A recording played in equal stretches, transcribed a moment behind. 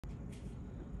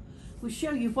we'll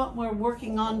show you what we're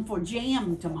working on for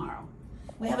jam tomorrow.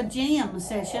 We have a jam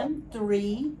session,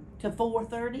 3 to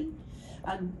 4:30.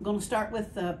 I'm going to start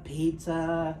with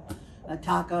pizza,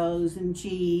 tacos, and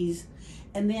cheese.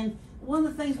 And then one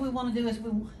of the things we want to do is,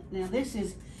 now this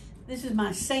is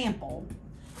my sample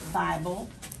Bible,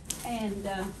 and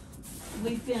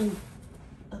we've been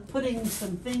putting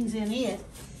some things in it.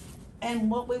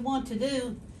 And what we want to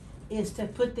do is to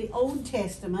put the Old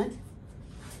Testament,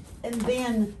 and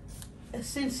then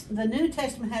since the New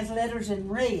Testament has letters in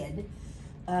red,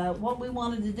 what we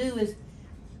wanted to do is,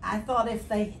 I thought if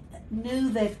they knew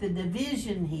that the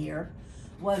division here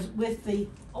was with the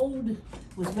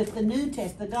New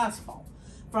Testament, the Gospel,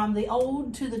 from the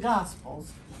Old to the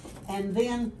Gospels, and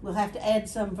then we'll have to add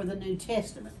some for the New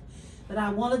Testament. But I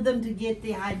wanted them to get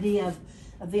the idea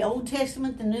of the Old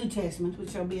Testament, the New Testament,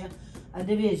 which will be a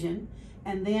division,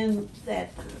 and then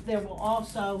that there will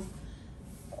also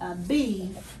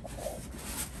be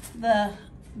the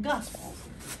Gospels.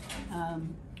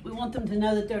 We want them to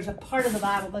know that there's a part of the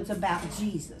Bible that's about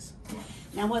Jesus.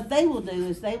 Now what they will do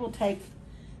is they will take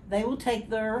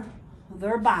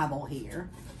their Bible here,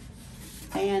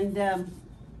 and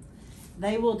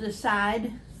they will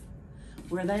decide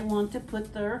where they want to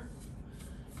put their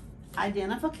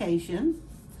identification,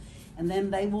 and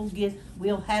then they will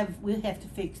we'll have to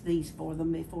fix these for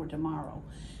them before tomorrow.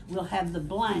 We'll have the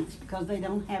blanks because they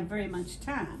don't have very much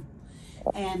time,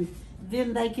 and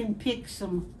then they can pick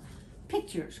some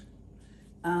pictures.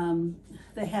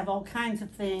 They have all kinds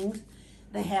of things.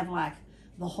 They have like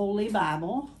the Holy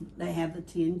Bible. They have the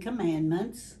 10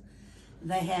 Commandments.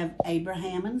 They have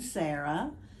Abraham and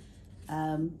Sarah,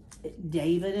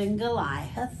 David and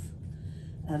Goliath.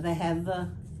 They have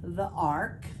the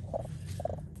Ark.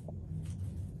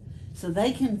 So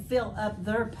they can fill up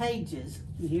their pages.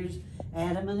 Here's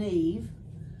Adam and Eve.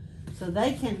 So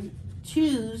they can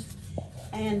choose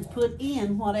and put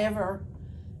in whatever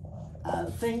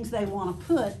things they want to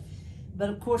put, but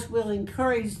of course we'll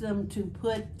encourage them to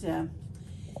put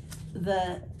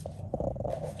the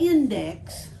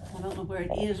index. I don't know where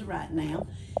it is right now,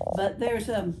 but there's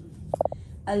a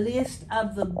list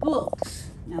of the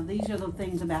books. Now these are the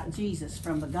things about Jesus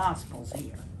from the Gospels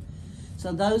here.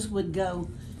 So those would go,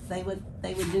 they would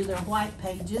do their white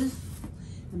pages,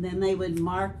 and then they would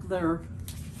mark their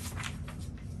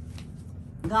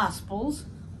Gospels.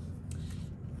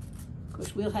 Of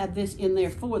course, we'll have this in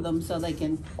there for them so they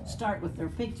can start with their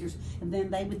pictures, and then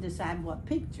they would decide what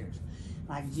pictures,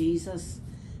 like Jesus,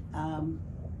 the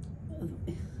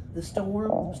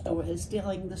storm,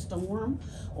 stilling the storm,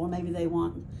 or maybe they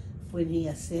want when he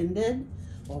ascended,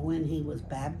 or when he was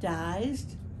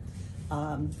baptized,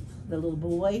 the little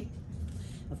boy.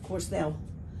 Of course, they'll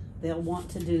want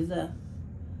to do the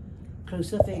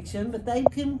crucifixion, but they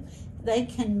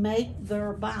can make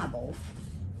their Bible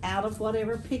out of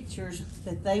whatever pictures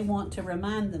that they want to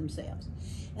remind themselves.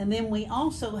 And then we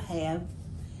also have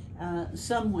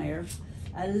somewhere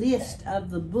a list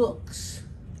of the books.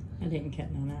 I didn't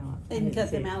cut none out. Didn't cut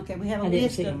them out. Okay, we have a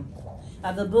list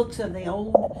of the books of the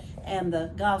Old and the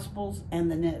Gospels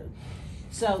and the New.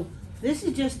 So this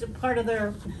is just a part of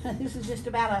their, this is just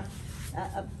about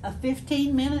a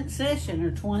 15-minute session or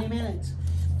 20 minutes.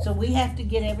 So we have to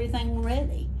get everything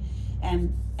ready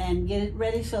and get it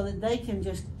ready so that they can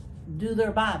just do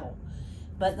their Bible.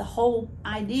 But the whole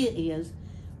idea is,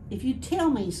 if you tell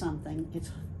me something,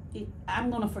 I'm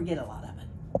going to forget a lot of it.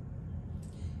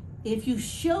 If you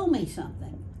show me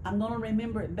something, I'm going to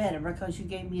remember it better because you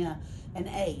gave me an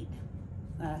aid.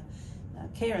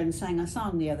 Karen sang a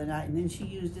song the other night, and then she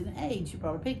used an aid. She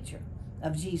brought a picture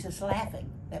of Jesus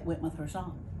laughing that went with her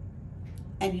song.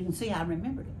 And you can see I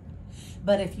remembered it.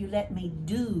 But if you let me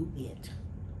do it,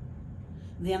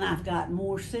 then I've got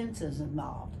more senses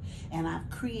involved, and I've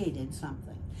created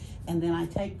something. And then I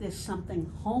take this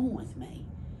something home with me,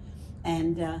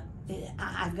 and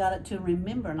I've got it to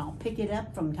remember, and I'll pick it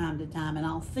up from time to time, and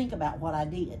I'll think about what I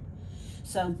did.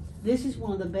 So this is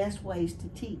one of the best ways to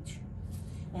teach.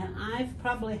 And I've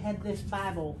probably had this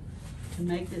Bible, to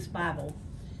make this Bible,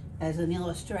 as an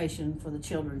illustration for the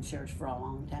children's church for a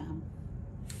long time.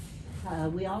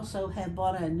 We also have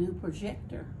bought a new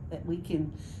projector that we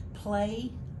can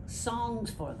play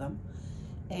songs for them,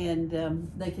 and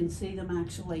they can see them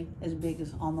actually as big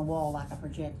as on the wall like a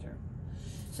projector.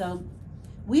 So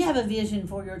we have a vision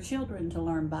for your children to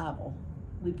learn Bible.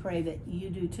 We pray that you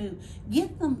do too.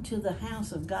 Get them to the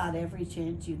house of God every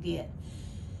chance you get.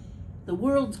 The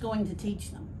world's going to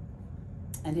teach them.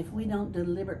 And if we don't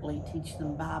deliberately teach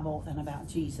them Bible and about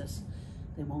Jesus,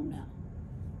 they won't know.